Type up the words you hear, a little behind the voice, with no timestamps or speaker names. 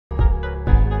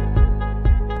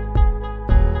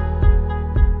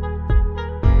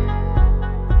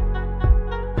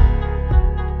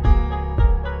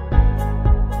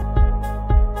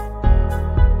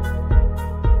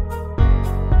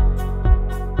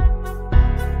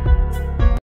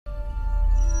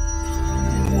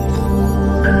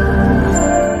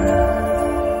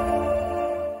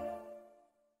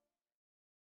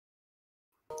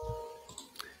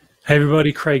Hey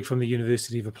everybody, Craig from the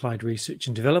University of Applied Research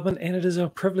and Development, and it is our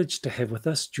privilege to have with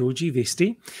us Georgie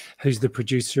Vestey, who's the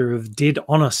producer of Dead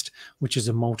Honest, which is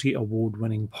a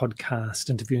multi-award-winning podcast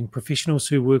interviewing professionals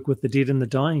who work with the dead and the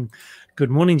dying. Good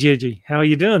morning, Georgie. How are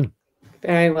you doing?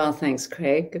 Very well, thanks,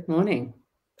 Craig. Good morning.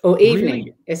 Or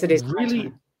evening, as it is my Really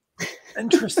time.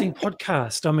 interesting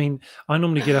podcast. I mean, I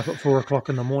normally get up at 4 o'clock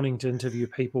in the morning to interview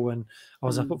people, and I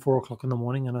was up at 4 o'clock in the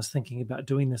morning and I was thinking about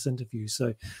doing this interview.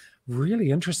 So really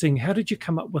interesting. How did you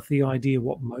come up with the idea?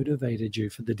 What motivated you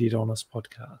for the Dead Honest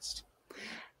podcast?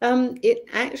 It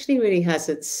actually really has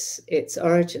its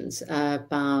origins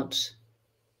about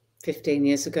 15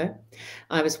 years ago.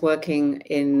 I was working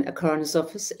in a coroner's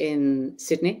office in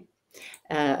Sydney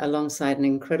alongside an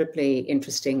incredibly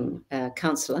interesting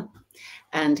counsellor.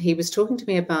 And he was talking to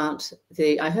me about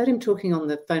I heard him talking on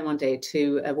the phone one day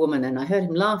to a woman, and I heard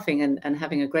him laughing and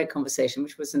having a great conversation,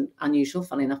 which wasn't unusual,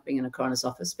 funny enough, being in a coroner's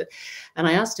office. And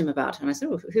I asked him about her, and I said,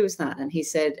 "Oh, who was that?" And he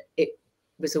said it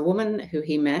was a woman who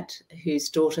he met, whose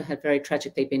daughter had very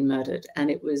tragically been murdered. And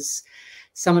it was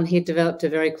someone he had developed a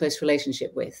very close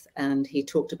relationship with. And he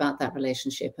talked about that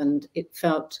relationship, and it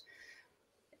felt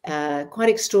quite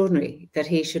extraordinary that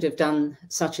he should have done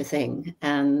such a thing.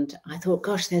 And I thought,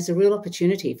 gosh, there's a real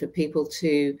opportunity for people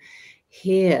to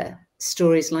hear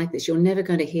stories like this. You're never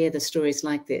going to hear the stories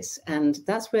like this. And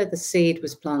that's where the seed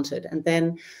was planted. And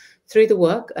then through the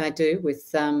work I do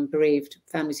with bereaved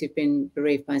families who've been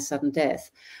bereaved by sudden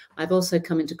death, I've also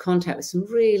come into contact with some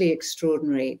really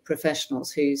extraordinary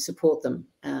professionals who support them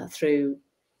through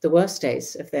the worst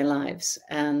days of their lives.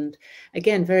 And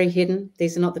again, very hidden.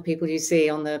 These are not the people you see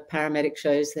on the paramedic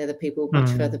shows. They're the people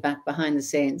much further back behind the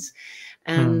scenes.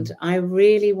 And I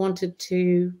really wanted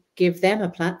to give them a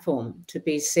platform to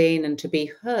be seen and to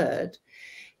be heard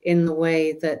in the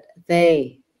way that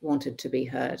they wanted to be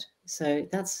heard. So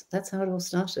that's how it all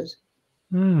started.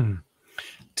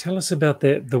 Tell us about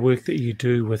the work that you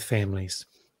do with families.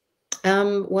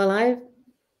 Well, I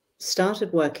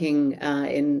started working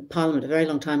in Parliament a very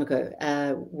long time ago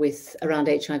with around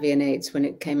HIV and AIDS when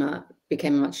it became a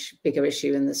much bigger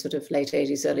issue in the sort of late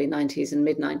 80s, early 90s and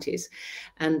mid 90s.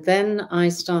 And then I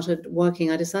started working.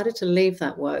 I decided to leave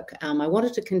that work. I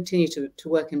wanted to continue to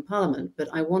work in Parliament, but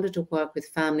I wanted to work with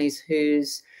families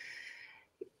whose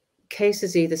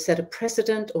cases either set a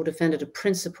precedent or defended a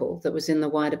principle that was in the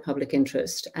wider public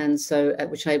interest. And so,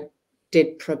 which I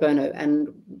did pro bono. And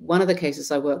one of the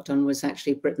cases I worked on was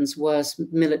actually Britain's worst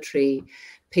military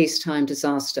peacetime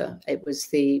disaster. It was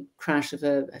the crash of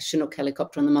a Chinook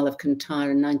helicopter on the Mull of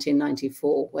Kintyre in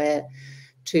 1994, where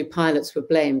two pilots were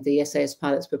blamed. The SAS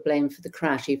pilots were blamed for the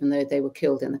crash, even though they were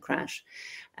killed in the crash.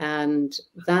 And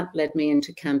that led me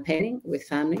into campaigning with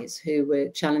families who were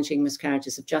challenging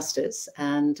miscarriages of justice.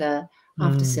 And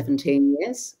after 17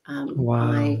 years,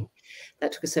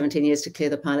 that took us 17 years to clear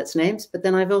the pilots' names. But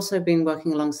then I've also been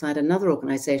working alongside another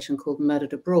organisation called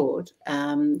Murdered Abroad,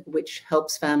 which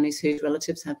helps families whose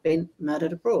relatives have been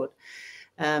murdered abroad.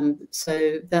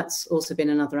 So that's also been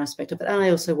another aspect of it. And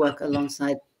I also work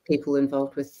alongside people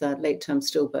involved with late-term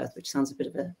stillbirth, which sounds a bit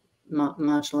of a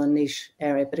marginal and niche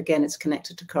area. But again, it's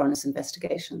connected to coroner's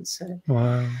investigations.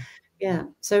 So, yeah,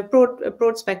 so a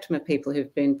broad spectrum of people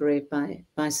who've been bereaved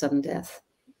by sudden death.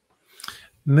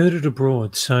 Murdered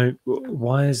abroad. So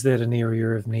why is that an area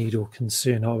of need or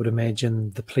concern? I would imagine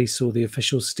the police or the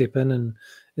officials step in and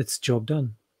it's job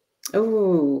done.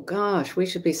 Oh, gosh, we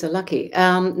should be so lucky.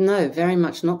 No, very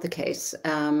much not the case.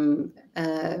 In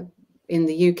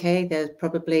the UK, there's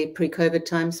probably pre-COVID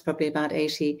times, probably about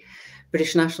 80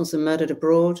 British nationals are murdered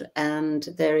abroad. And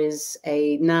there is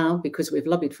now, because we've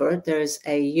lobbied for it, there is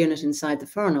a unit inside the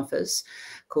Foreign Office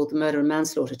called the Murder and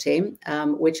Manslaughter Team,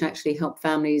 which actually help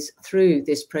families through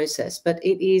this process. But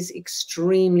it is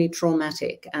extremely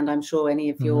traumatic. And I'm sure any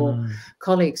of your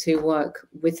colleagues who work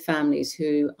with families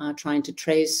who are trying to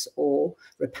trace or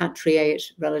repatriate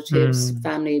relatives,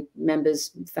 family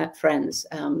members, friends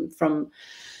from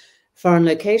foreign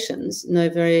locations know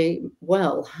very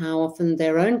well how often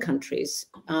their own countries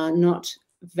are not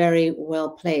very well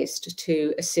placed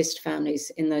to assist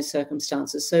families in those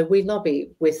circumstances. So we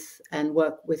lobby with and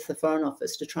work with the Foreign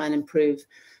Office to try and improve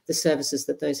the services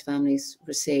that those families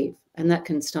receive. And that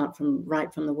can start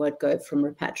right from the word go, from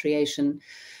repatriation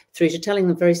through to telling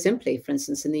them very simply, for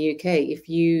instance, in the UK, if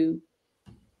you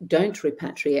don't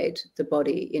repatriate the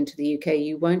body into the UK,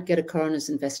 you won't get a coroner's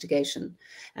investigation.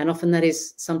 And often that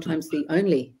is sometimes the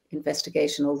only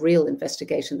investigation or real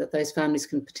investigation that those families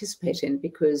can participate in,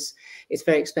 because it's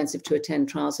very expensive to attend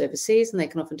trials overseas and they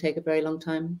can often take a very long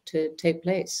time to take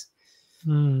place.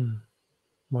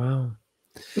 Wow.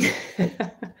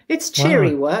 It's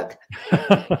cheery work.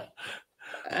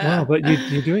 Wow, but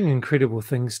you're doing incredible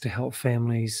things to help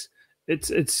families.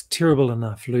 It's terrible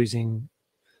enough losing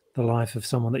the life of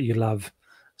someone that you love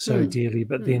so Mm, dearly,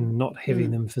 but mm, then not having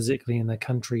mm. them physically in the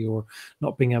country, or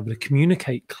not being able to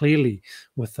communicate clearly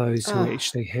with those who Oh,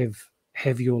 actually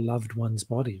have your loved one's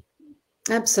body.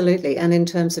 absolutely. And in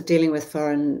terms of dealing with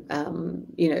foreign,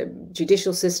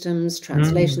 judicial systems,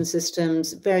 translation Mm,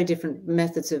 systems, very different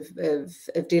methods of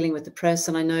dealing with the press.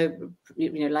 And I know,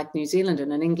 like New Zealand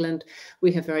and in England,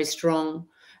 we have very strong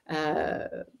uh,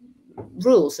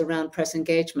 rules around press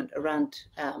engagement, around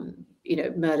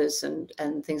murders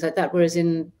and things like that. Whereas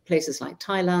in places like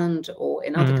Thailand or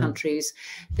in other mm, countries,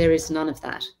 there is none of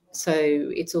that. So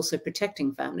it's also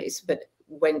protecting families. But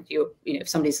when if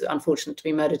somebody's unfortunate to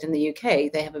be murdered in the UK,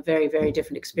 they have a very, very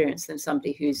different experience than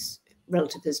somebody whose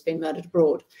relative has been murdered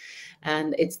abroad.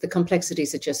 And it's the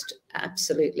complexities are just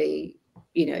absolutely,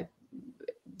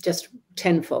 just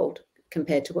tenfold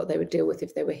compared to what they would deal with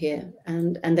if they were here,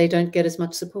 and they don't get as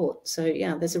much support. So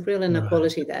yeah, there's a real right.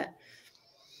 inequality there, I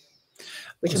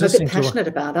which was I'm a bit listening to passionate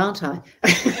about, aren't I?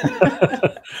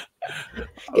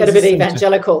 I Get was a bit listening to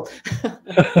evangelical.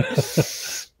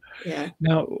 Yeah.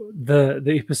 now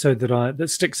the episode that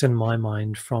sticks in my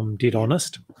mind from Dead Yeah.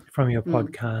 Honest, from your Mm.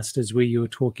 podcast, is where you were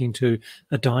talking to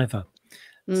a diver,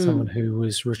 someone Mm. who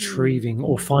was Mm. retrieving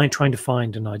or trying to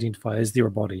find and identify, is there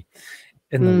a body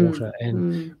in the Mm. water, and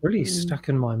Mm. really Mm. stuck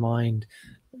in my mind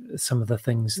some of the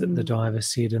things that the Mm. diver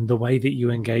said, and the way that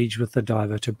you engage with the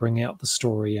diver to bring out the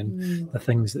story, and Mm. the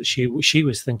things that she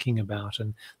was thinking about,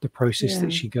 and the process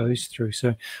that Yeah. she goes through.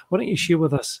 So why don't you share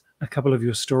with us a couple of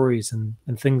your stories and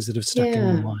things that have stuck in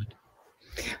your Yeah. mind?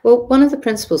 Well, one of the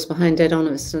principles behind Dead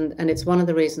Honest, and it's one of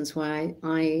the reasons why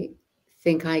I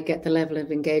think I get the level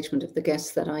of engagement of the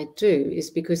guests that I do,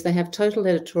 is because they have total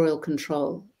editorial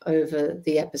control over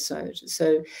the episode.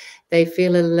 So they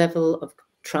feel a level of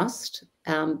trust,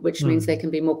 which means they Mm,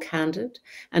 can be more candid.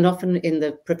 And often in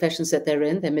the professions that they're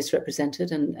in, they're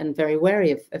misrepresented and very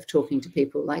wary of talking to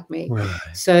people like me.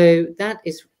 right. So that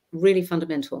is really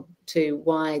fundamental to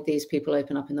why these people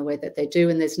open up in the way that they do.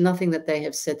 And there's nothing that they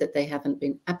have said that they haven't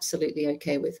been absolutely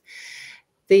okay with.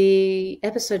 The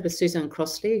episode with Suzanne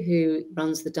Crossley, who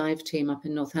runs the dive team up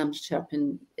in Northamptonshire, up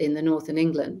in the north in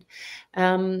England,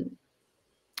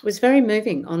 was very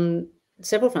moving on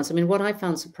several fronts. I mean, what I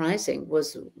found surprising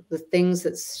was the things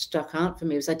that stuck out for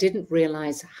me was I didn't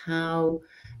realize how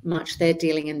much they're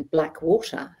dealing in black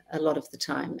water a lot of the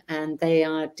time, and they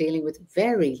are dealing with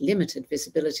very limited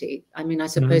visibility. I mean, I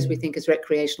suppose we Mm, think as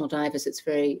recreational divers, it's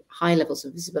very high levels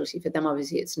of visibility. For them,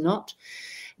 obviously, it's not.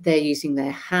 They're using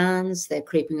their hands. They're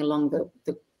creeping along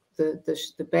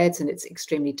the beds, and it's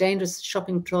extremely dangerous.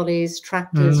 Shopping trolleys,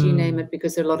 tractors, you name mm, it,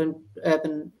 because there are a lot of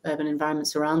urban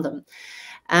environments around them.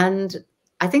 And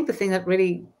I think the thing that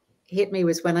really hit me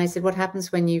was when I said, what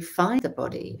happens when you find the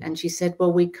body? And she said,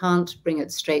 well, we can't bring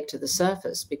it straight to the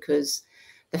surface because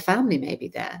the family may be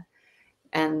there.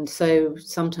 And so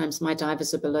sometimes my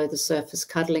divers are below the surface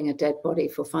cuddling a dead body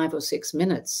for 5 or 6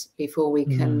 minutes before we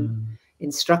can mm,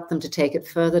 instruct them to take it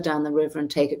further down the river and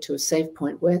take it to a safe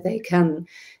point where they can,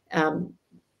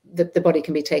 the body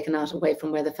can be taken out away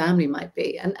from where the family might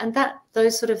be. And that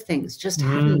those sort of things just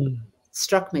hadn't mm,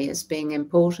 struck me as being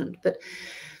important. But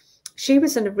she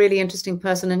was a really interesting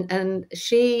person, and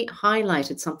she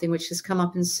highlighted something which has come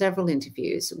up in several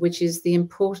interviews, which is the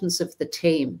importance of the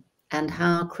team and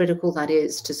how critical that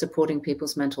is to supporting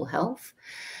people's mental health.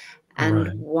 And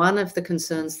right. one of the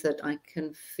concerns that I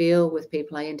can feel with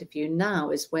people I interview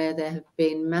now is where there have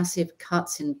been massive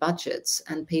cuts in budgets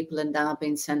and people are now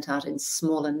being sent out in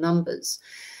smaller numbers,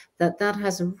 that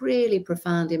has a really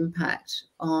profound impact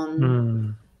on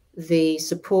Mm, the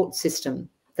support system,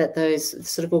 that those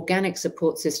sort of organic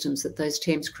support systems that those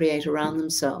teams create around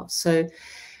themselves. So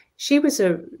she was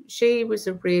a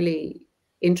really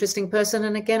interesting person.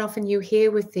 And again, often you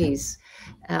hear with these,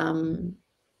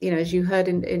 as you heard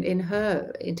in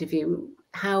her interview,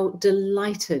 how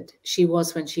delighted she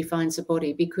was when she finds a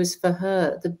body, because for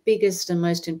her, the biggest and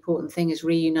most important thing is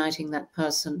reuniting that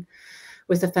person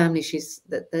with the family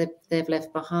they've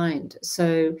left behind.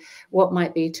 So what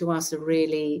might be to us a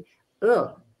really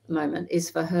moment is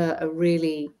for her a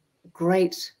really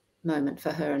great moment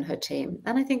for her and her team.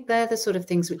 And I think they're the sort of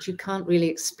things which you can't really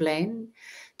explain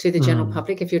to the general mm,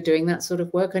 public if you're doing that sort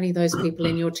of work. Only those people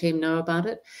in your team know about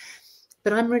it.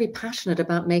 But I'm really passionate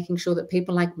about making sure that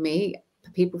people like me,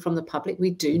 people from the public,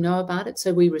 we do know about it.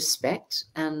 So we respect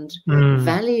and mm,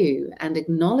 value and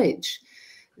acknowledge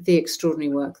the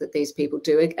extraordinary work that these people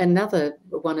do. Another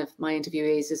one of my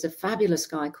interviewees is a fabulous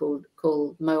guy called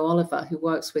Mo Oliver, who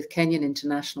works with Kenyan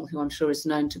International, who I'm sure is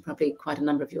known to probably quite a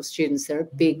number of your students. They're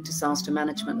a big disaster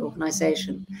management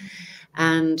organization.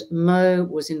 And Mo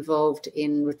was involved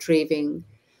in retrieving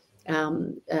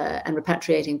and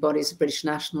repatriating bodies of British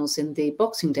nationals in the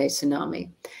Boxing Day tsunami.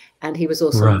 And he was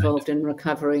also involved in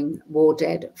recovering war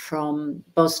dead from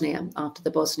Bosnia after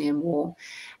the Bosnian War.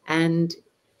 And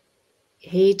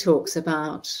he talks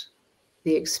about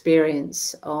the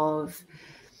experience of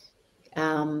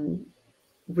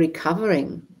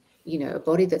recovering, a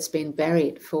body that's been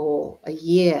buried for a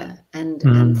year, and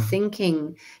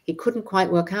thinking he couldn't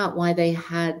quite work out why they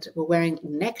were wearing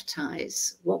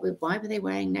neckties. Why were they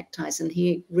wearing neckties? And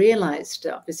he realized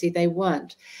obviously they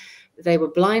weren't. They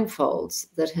were blindfolds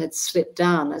that had slipped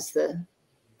down as the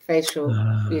facial,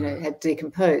 had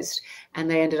decomposed, and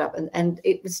they ended up, and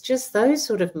it was just those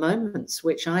sort of moments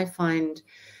which I find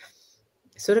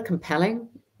sort of compelling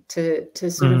to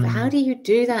sort of, how do you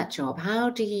do that job? How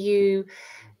do you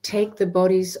take the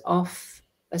bodies off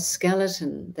a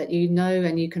skeleton that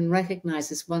and you can recognize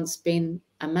has once been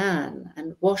a man,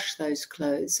 and wash those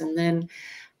clothes, and then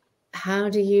how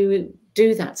do you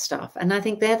do that stuff? And I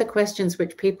think they're the questions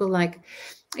which people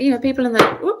people in the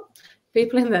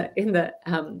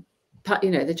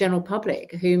the general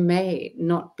public who may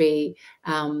not be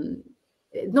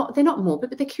they're not morbid,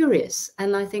 but they're curious.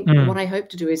 And I think what I hope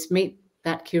to do is meet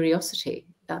that curiosity.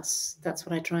 That's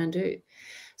what I try and do.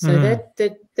 So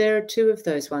there are two of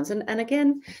those ones. And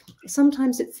again,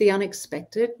 sometimes it's the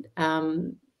unexpected.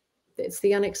 It's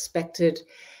the unexpected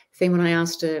thing. When I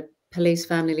asked a police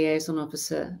family liaison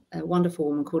officer, a wonderful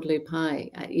woman called Lou Pai,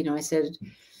 I said,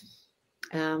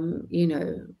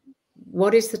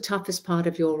 what is the toughest part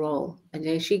of your role?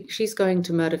 And she's going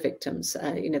to murder victims,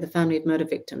 the family of murder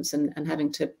victims, and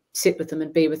having to sit with them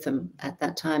and be with them at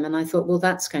that time. And I thought, well,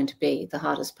 that's going to be the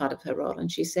hardest part of her role.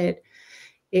 And she said,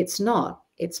 it's not.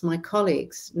 It's my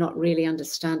colleagues not really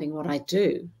understanding what I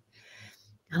do.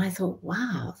 And I thought,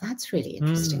 wow, that's really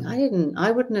interesting.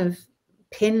 I wouldn't have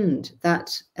pinned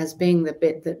that as being the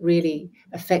bit that really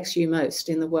affects you most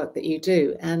in the work that you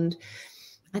do. And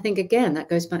I think, again, that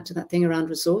goes back to that thing around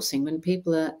resourcing, when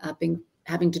people are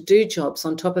having to do jobs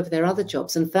on top of their other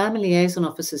jobs. And family liaison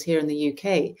officers here in the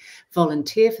UK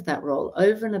volunteer for that role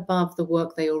over and above the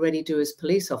work they already do as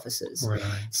police officers. Right.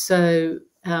 So,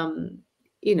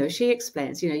 she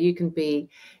explains, you can be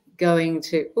going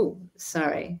to,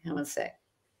 hang on a sec.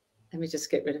 Let me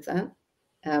just get rid of that.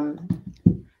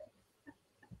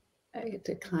 I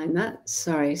decline that.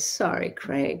 Sorry,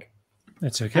 Craig.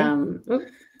 That's okay.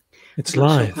 It's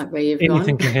live. Sure where you've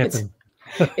Anything gone. can happen.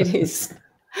 It is.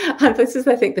 And this is,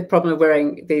 I think, the problem of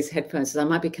wearing these headphones is I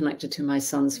might be connected to my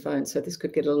son's phone, so this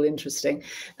could get a little interesting.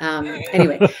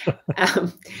 Anyway,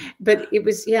 but it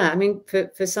was,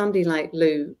 for somebody like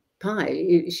Lou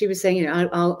Pai, she was saying,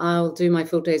 I'll do my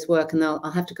full day's work and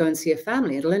I'll have to go and see a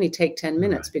family. It'll only take 10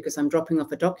 minutes because I'm dropping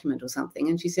off a document or something.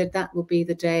 And she said that will be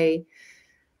the day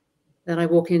that I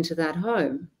walk into that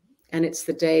home. And it's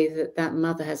the day that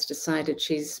mother has decided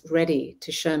she's ready to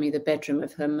show me the bedroom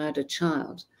of her murdered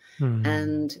child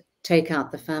and take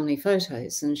out the family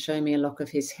photos and show me a lock of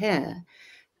his hair.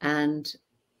 And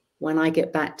when I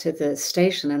get back to the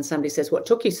station and somebody says, what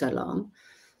took you so long?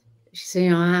 She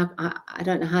said, I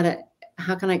don't know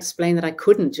how can I explain that I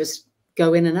couldn't just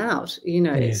go in and out,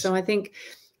 Yes. So I think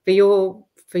for your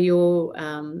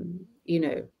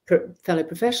fellow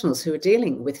professionals who are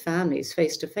dealing with families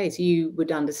face to face, you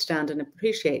would understand and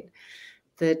appreciate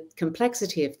the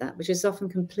complexity of that, which is often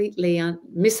completely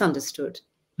misunderstood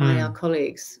by our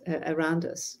colleagues around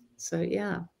us. So,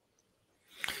 yeah.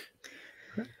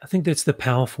 I think that's the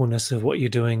powerfulness of what you're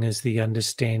doing, is the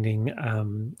understanding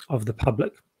of the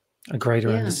public, a greater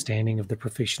understanding of the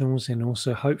professionals, and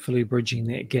also hopefully bridging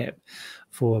that gap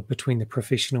between the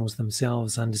professionals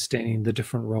themselves, understanding the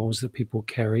different roles that people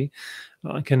carry.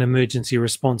 Like an emergency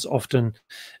response, often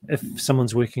if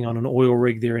someone's working on an oil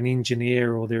rig, they're an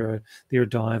engineer, or they're a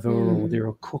diver, or they're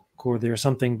a cook, or they're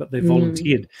something, but they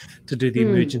volunteered to do the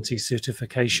emergency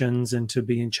certifications and to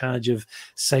be in charge of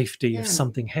safety if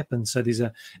something happens. So there's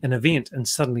an event and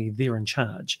suddenly they're in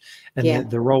charge, and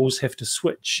the roles have to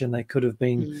switch, and they could have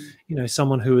been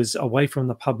someone who is away from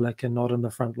the public and not in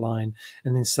the front line,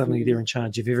 and then suddenly they're in charge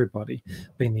of everybody,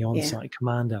 being the on-site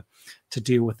commander to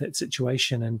deal with that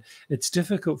situation. And it's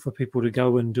difficult for people to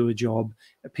go and do a job.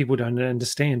 People don't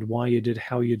understand why you did,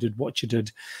 how you did, what you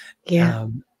did,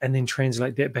 and then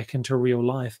translate that back into real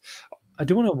life. I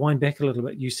do want to wind back a little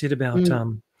bit. You said about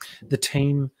the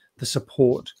team, the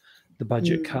support, the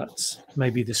budget cuts,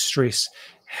 maybe the stress.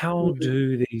 How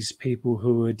do these people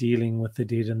who are dealing with the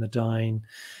dead and the dying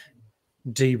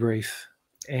debrief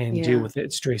and deal with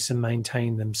that stress and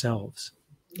maintain themselves?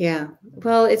 Yeah,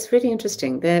 well, it's really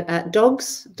interesting.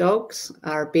 Dogs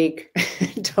are a big,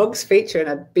 dogs feature in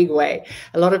a big way.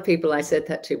 A lot of people I said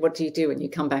that to, what do you do when you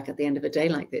come back at the end of a day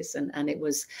like this? And it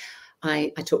was,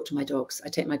 I talk to my dogs. I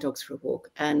take my dogs for a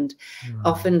walk, and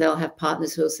often they'll have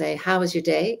partners who'll say, how was your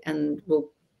day? And we'll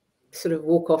sort of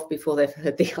walk off before they've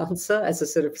heard the answer, as a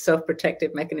sort of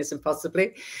self-protective mechanism,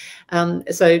 possibly.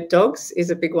 So dogs is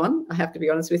a big one. I have to be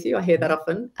honest with you. I hear that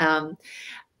often.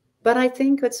 But I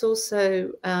think it's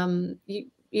also,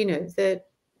 you know, that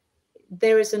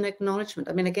there is an acknowledgement.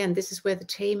 I mean, again, this is where the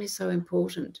team is so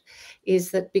important,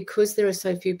 is that because there are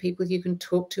so few people you can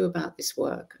talk to about this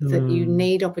work, that you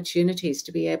need opportunities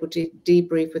to be able to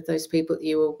debrief with those people that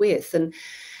you were with. And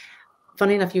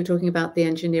funny enough, you were talking about the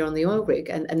engineer on the oil rig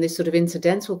and this sort of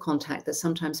incidental contact that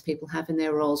sometimes people have in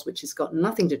their roles, which has got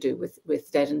nothing to do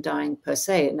with dead and dying per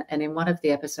se. And in one of the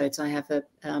episodes, I have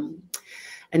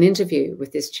an interview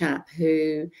with this chap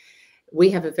who, we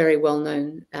have a very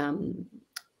well-known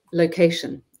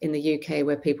location in the UK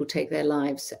where people take their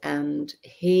lives, and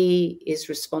he is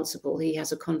responsible. He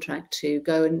has a contract to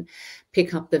go and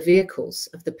pick up the vehicles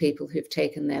of the people who've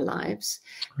taken their lives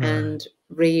and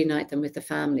reunite them with the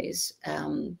families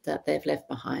that they've left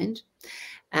behind.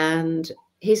 And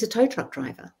he's a tow truck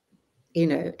driver, you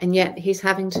know, and yet he's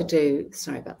having to do,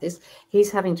 sorry about this,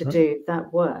 he's having to do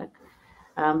that work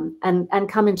and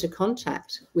come into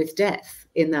contact with death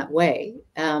in that way.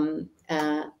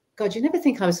 God, you never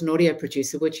think I was an audio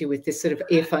producer, would you, with this sort of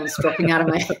earphones dropping out of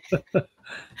my head?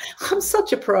 I'm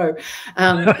such a pro,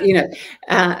 you know,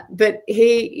 but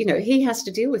he, you know, he has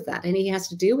to deal with that, and he has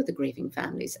to deal with the grieving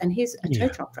families, and he's a tow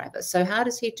truck driver. So how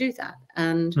does he do that?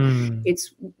 And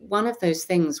it's one of those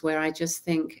things where I just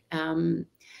think when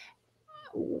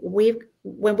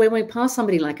we pass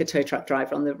somebody like a tow truck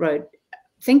driver on the road,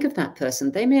 think of that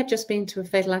person. They may have just been to a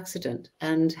fatal accident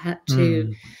and had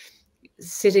to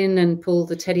sit in and pull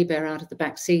the teddy bear out of the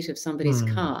back seat of somebody's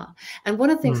car. And one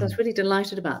of the things I was really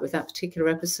delighted about with that particular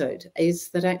episode is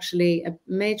that actually a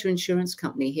major insurance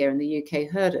company here in the UK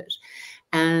heard it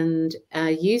and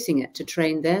using it to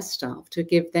train their staff, to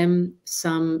give them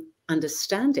some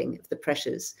understanding of the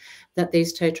pressures that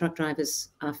these tow truck drivers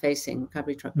are facing,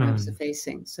 recovery truck drivers are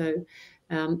facing. So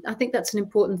I think that's an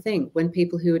important thing when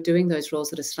people who are doing those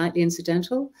roles that are slightly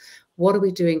incidental, what are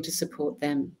we doing to support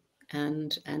them?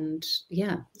 And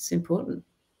yeah, it's important.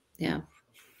 Yeah.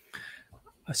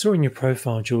 I saw in your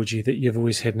profile, Georgie, that you've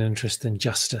always had an interest in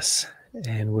justice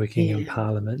and working in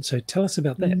Parliament. So tell us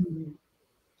about that.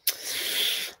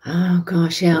 Oh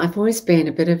gosh, yeah. I've always been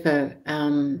a bit of a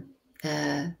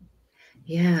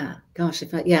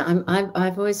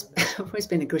I've always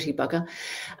been a gritty bugger.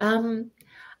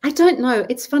 I don't know.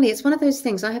 It's funny. It's one of those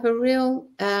things. I have a real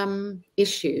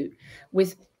issue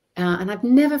with. And I've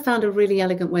never found a really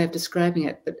elegant way of describing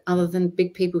it, but other than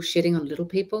big people shitting on little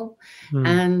people.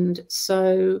 And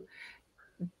so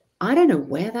I don't know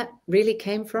where that really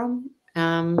came from.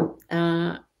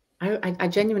 I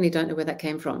genuinely don't know where that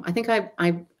came from. I think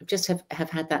I just have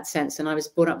had that sense. And I was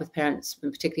brought up with parents,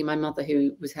 and particularly my mother,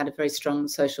 who had a very strong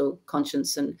social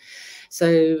conscience. And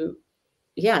so,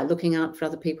 yeah, looking out for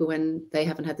other people when they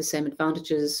haven't had the same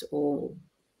advantages, or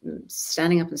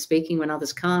standing up and speaking when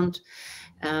others can't.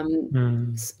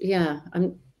 Yeah,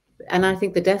 and I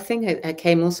think the death thing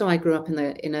came also. I grew up on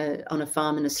a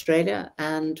farm in Australia,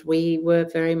 and we were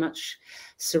very much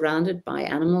surrounded by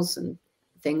animals and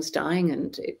things dying,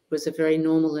 and it was a very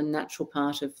normal and natural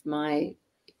part of my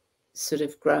sort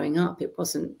of growing up. It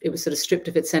was sort of stripped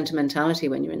of its sentimentality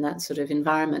when you're in that sort of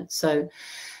environment. So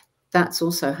that's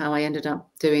also how I ended up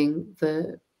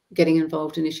getting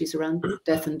involved in issues around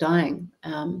death and dying.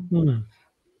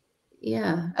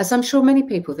 Yeah, as I'm sure many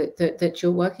people that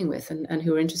you're working with and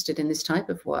who are interested in this type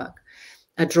of work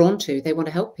are drawn to. They want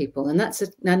to help people. And that's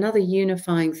another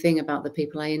unifying thing about the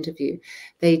people I interview.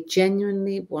 They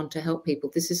genuinely want to help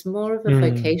people. This is more of a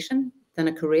vocation than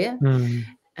a career.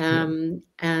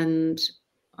 And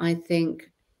I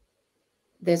think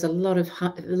there's a lot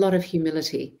of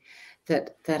humility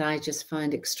that I just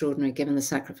find extraordinary, given the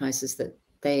sacrifices that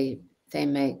they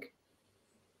make.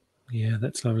 Yeah,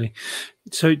 that's lovely.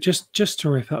 So just to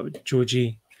wrap up,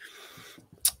 Georgie,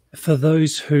 for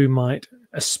those who might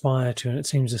aspire to, and it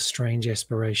seems a strange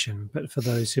aspiration, but for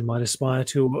those who might aspire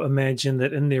to imagine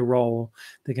that in their role,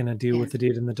 they're going to deal with the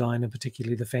dead and the dying, and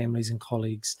particularly the families and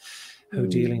colleagues who are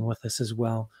dealing with this as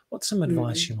well, what's some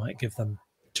advice you might give them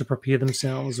to prepare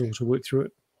themselves or to work through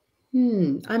it?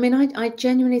 I mean, I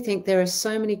genuinely think there are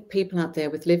so many people out there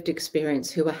with lived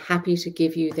experience who are happy to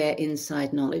give you their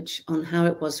inside knowledge on how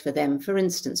it was for them. For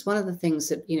instance, one of the things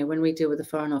that, when we deal with the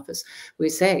Foreign Office, we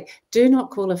say, do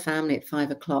not call a family at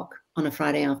 5 o'clock on a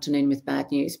Friday afternoon with bad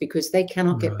news, because they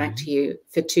cannot get back to you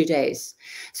for 2 days.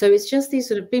 So it's just these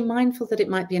sort of, be mindful that it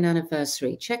might be an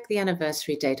anniversary. Check the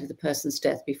anniversary date of the person's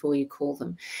death before you call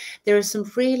them. There are some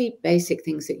really basic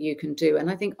things that you can do. And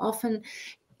I think often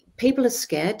people are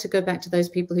scared to go back to those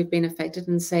people who've been affected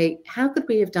and say, how could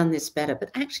we have done this better? But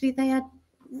actually, they are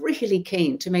really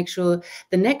keen to make sure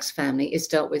the next family is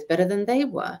dealt with better than they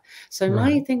were. So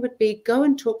my thing would be, go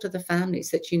and talk to the families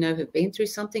that have been through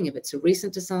something. If it's a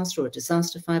recent disaster or a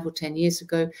disaster 5 or 10 years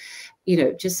ago,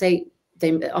 just say,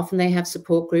 often they have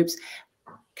support groups.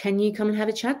 Can you come and have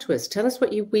a chat to us? Tell us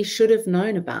what we should have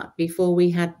known about before we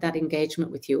had that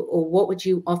engagement with you, or what would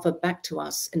you offer back to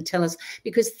us, and tell us,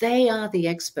 because they are the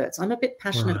experts. I'm a bit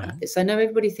passionate about this. I know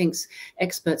everybody thinks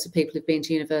experts are people who've been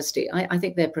to university. I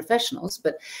think they're professionals,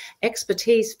 but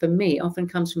expertise for me often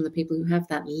comes from the people who have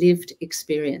that lived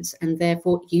experience and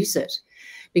therefore use it,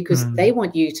 because they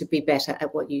want you to be better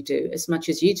at what you do as much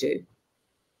as you do.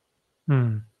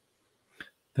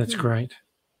 That's great.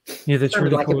 Yeah, that's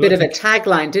really like cool. A bit of a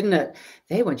tagline, didn't it?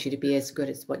 They want you to be as good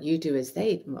as what you do as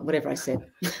they, whatever I said.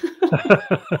 We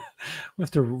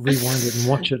have to rewind it and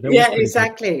watch it. Yeah,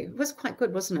 exactly. It was quite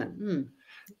good, wasn't it?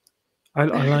 I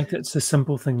like that. It's the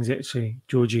simple things, actually,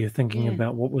 Georgie, are thinking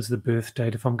about what was the birth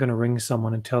date. If I'm going to ring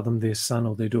someone and tell them their son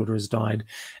or their daughter has died,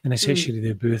 and it's actually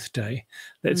their birthday,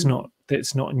 that's not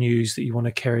news that you want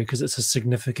to carry, because it's a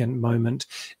significant moment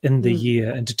in the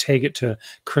year. And to tag it to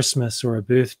Christmas or a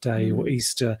birthday or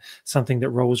Easter, something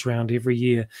that rolls around every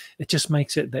year, it just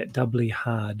makes it that doubly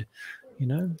hard,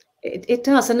 It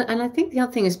does. And I think the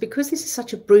other thing is, because this is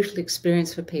such a brutal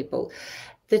experience for people,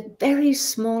 the very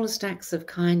smallest acts of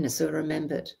kindness are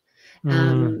remembered.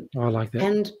 I like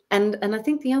that. And I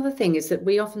think the other thing is that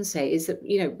we often say is that,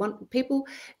 people,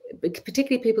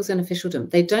 particularly people in officialdom,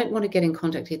 they don't want to get in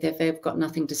contact if they've got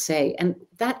nothing to say. And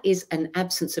that is an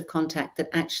absence of contact that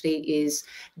actually is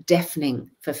deafening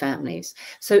for families.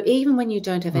 So even when you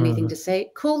don't have anything to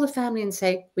say, call the family and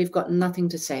say, we've got nothing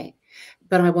to say,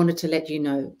 but I wanted to let you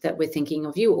know that we're thinking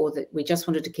of you, or that we just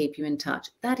wanted to keep you in touch.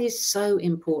 That is so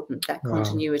important, that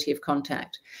continuity of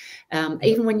contact.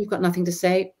 Even when you've got nothing to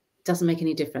say, doesn't make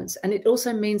any difference. And it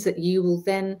also means that you will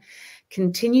then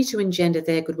continue to engender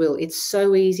their goodwill. It's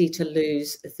so easy to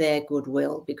lose their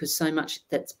goodwill because so much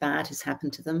that's bad has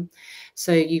happened to them.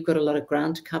 So you've got a lot of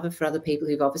ground to cover for other people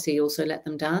who've obviously also let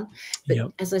them down.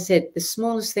 But as I said, the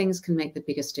smallest things can make the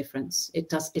biggest difference.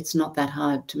 It's not that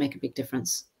hard to make a big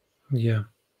difference. Yeah.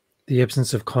 The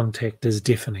absence of contact is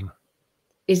deafening.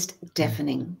 It's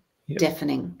deafening.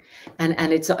 Deafening.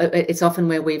 And it's often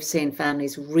where we've seen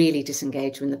families really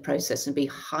disengage in the process and be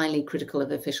highly critical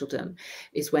of officialdom,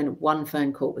 is when one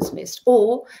phone call was missed.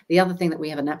 Or the other thing that we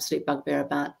have an absolute bugbear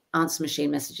about, answer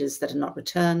machine messages that are not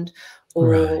returned,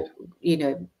 or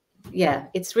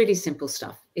it's really simple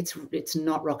stuff. It's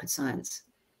not rocket science.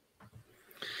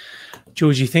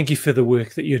 Georgie, thank you for the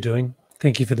work that you're doing.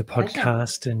 Thank you for the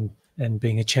podcast and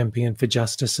being a champion for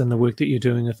justice, and the work that you're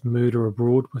doing with Murder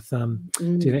Abroad, with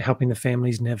helping the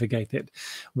families navigate that,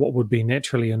 what would be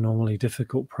naturally a normally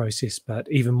difficult process,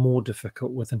 but even more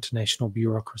difficult with international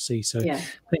bureaucracy. So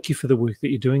thank you for the work that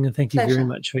you're doing, and thank you very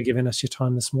much for giving us your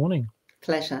time this morning.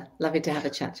 Pleasure. Lovely to have a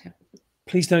chat.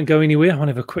 Please don't go anywhere. I want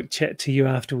to have a quick chat to you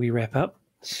after we wrap up.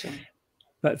 Sure.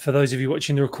 But for those of you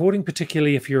watching the recording,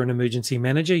 particularly if you're an emergency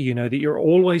manager, you know that you're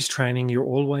always training, you're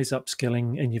always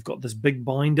upskilling, and you've got this big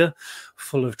binder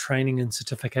full of training and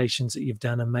certifications that you've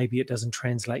done, and maybe it doesn't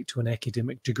translate to an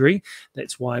academic degree.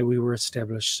 That's why we were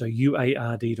established. So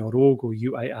uard.org or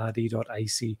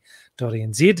uard.ac.nz.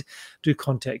 Do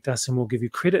contact us and we'll give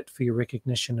you credit for your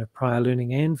recognition of prior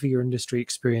learning and for your industry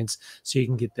experience, so you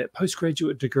can get that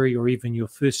postgraduate degree or even your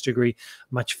first degree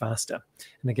much faster.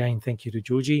 And again, thank you to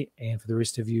Georgie, and for the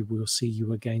rest of you, we'll see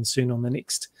you again soon on the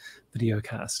next video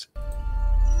cast.